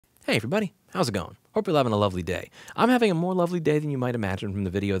Hey everybody, how's it going? Hope you're having a lovely day. I'm having a more lovely day than you might imagine from the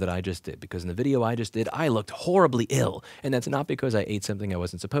video that I just did, because in the video I just did, I looked horribly ill. And that's not because I ate something I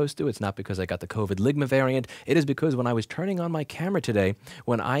wasn't supposed to. It's not because I got the COVID Ligma variant. It is because when I was turning on my camera today,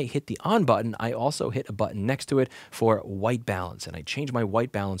 when I hit the on button, I also hit a button next to it for white balance. And I changed my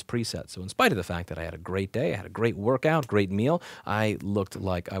white balance preset. So in spite of the fact that I had a great day, I had a great workout, great meal, I looked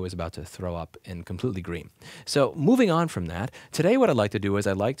like I was about to throw up and completely green. So moving on from that, today what I'd like to do is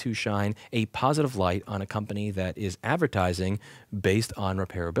I'd like to shine a positive light on a company that is advertising based on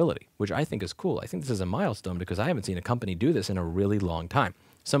repairability, which I think is cool. I think this is a milestone because I haven't seen a company do this in a really long time.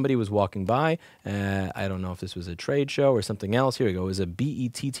 Somebody was walking by, I don't know if this was a trade show or something else. Here we go. It was a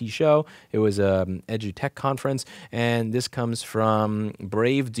BETT show. It was an EduTech conference, and this comes from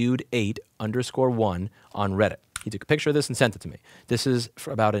BraveDude8_1 on Reddit. He took a picture of this and sent it to me. This is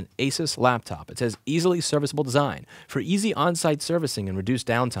about an ASUS laptop. It says, easily serviceable design. For easy on-site servicing and reduced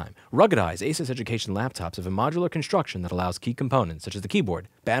downtime, ruggedized ASUS education laptops have a modular construction that allows key components, such as the keyboard,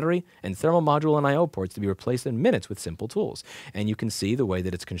 battery, and thermal module and I/O ports to be replaced in minutes with simple tools. And you can see the way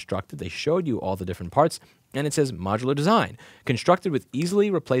that it's constructed. They showed you all the different parts, and it says modular design, constructed with easily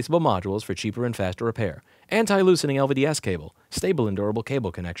replaceable modules for cheaper and faster repair. Anti-loosening LVDS cable, stable and durable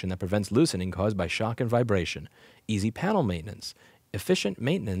cable connection that prevents loosening caused by shock and vibration. Easy panel maintenance, efficient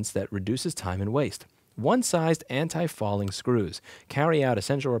maintenance that reduces time and waste. One-sized anti-falling screws carry out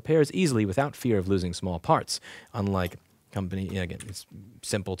essential repairs easily without fear of losing small parts. Unlike company, again, it's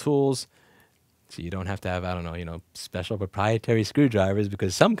simple tools, so you don't have to have, I don't know, special proprietary screwdrivers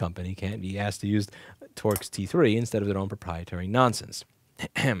because some company can't be asked to use Torx T3 instead of their own proprietary nonsense.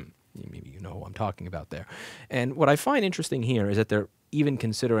 Maybe you know who I'm talking about there. And what I find interesting here is that they're even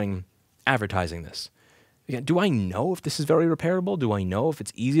considering advertising this. Again, do I know if this is very repairable? Do I know if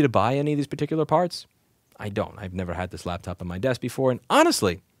it's easy to buy any of these particular parts? I don't. I've never had this laptop on my desk before, and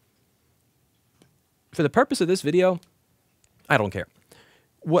honestly, for the purpose of this video, I don't care.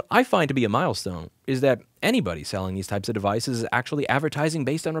 What I find to be a milestone is that anybody selling these types of devices is actually advertising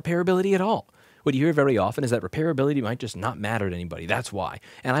based on repairability at all. What you hear very often is that repairability might just not matter to anybody. That's why.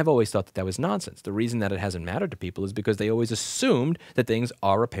 And I've always thought that that was nonsense. The reason that it hasn't mattered to people is because they always assumed that things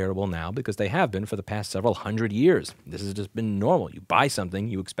are repairable now because they have been for the past several hundred years. This has just been normal. You buy something,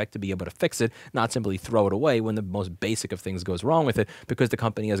 you expect to be able to fix it, not simply throw it away when the most basic of things goes wrong with it because the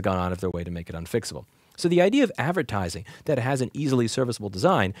company has gone out of their way to make it unfixable. So the idea of advertising that it has an easily serviceable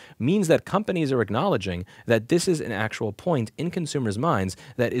design means that companies are acknowledging that this is an actual point in consumers' minds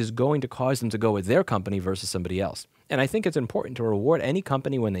that is going to cause them to go with their company versus somebody else. And I think it's important to reward any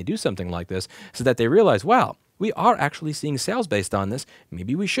company when they do something like this so that they realize, wow, we are actually seeing sales based on this.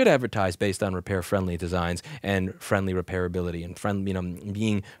 Maybe we should advertise based on repair-friendly designs and friendly repairability and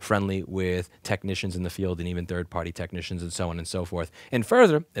being friendly with technicians in the field and even third-party technicians and so on and so forth. And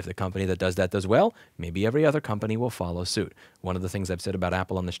further, if the company that does that does well, maybe every other company will follow suit. One of the things I've said about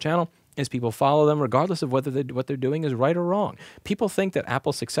Apple on this channel is people follow them regardless of whether what they're doing is right or wrong. People think that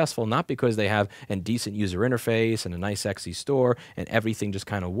Apple's successful not because they have a decent user interface and a nice, sexy store and everything just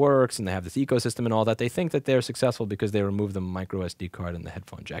kind of works and they have this ecosystem and all that. They think that they're successful because they remove the micro SD card and the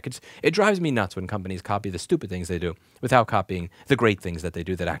headphone jack. It drives me nuts when companies copy the stupid things they do without copying the great things that they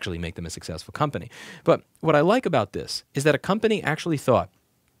do that actually make them a successful company. But what I like about this is that a company actually thought,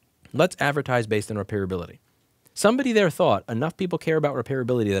 let's advertise based on repairability. Somebody there thought enough people care about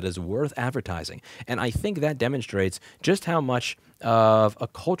repairability that is worth advertising. And I think that demonstrates just how much of a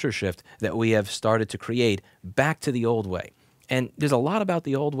culture shift that we have started to create back to the old way. And there's a lot about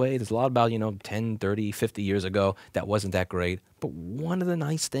the old way. There's a lot about, 10, 30, 50 years ago that wasn't that great. But one of the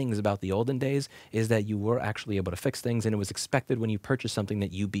nice things about the olden days is that you were actually able to fix things, and it was expected when you purchased something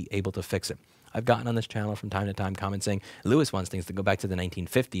that you be able to fix it. I've gotten on this channel from time to time comments saying, Lewis wants things to go back to the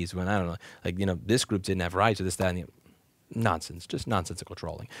 1950s when, I don't know, this group didn't have rights or this, that, and the nonsense, just nonsensical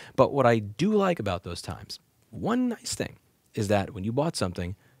trolling. But what I do like about those times, one nice thing is that when you bought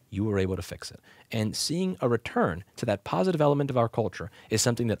something, you were able to fix it. And seeing a return to that positive element of our culture is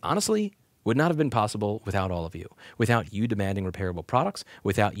something that honestly would not have been possible without all of you, without you demanding repairable products,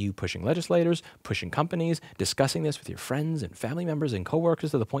 without you pushing legislators, pushing companies, discussing this with your friends and family members and coworkers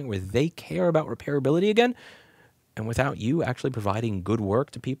to the point where they care about repairability again, and without you actually providing good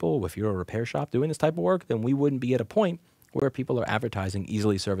work to people. If you're a repair shop doing this type of work, then we wouldn't be at a point where people are advertising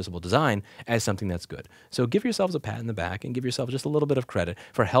easily serviceable design as something that's good. So give yourselves a pat in the back and give yourself just a little bit of credit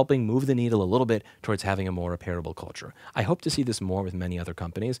for helping move the needle a little bit towards having a more repairable culture. I hope to see this more with many other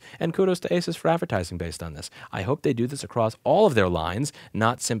companies, and kudos to ASUS for advertising based on this. I hope they do this across all of their lines,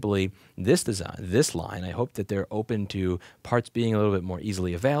 not simply this design, this line. I hope that they're open to parts being a little bit more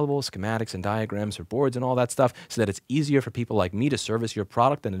easily available, schematics and diagrams for boards and all that stuff, so that it's easier for people like me to service your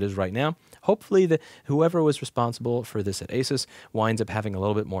product than it is right now. Hopefully that whoever was responsible for this at ASUS winds up having a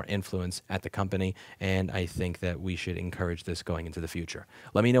little bit more influence at the company, and I think that we should encourage this going into the future.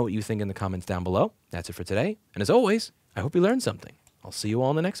 Let me know what you think in the comments down below. That's it for today, and as always, I hope you learned something. I'll see you all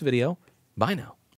in the next video. Bye now.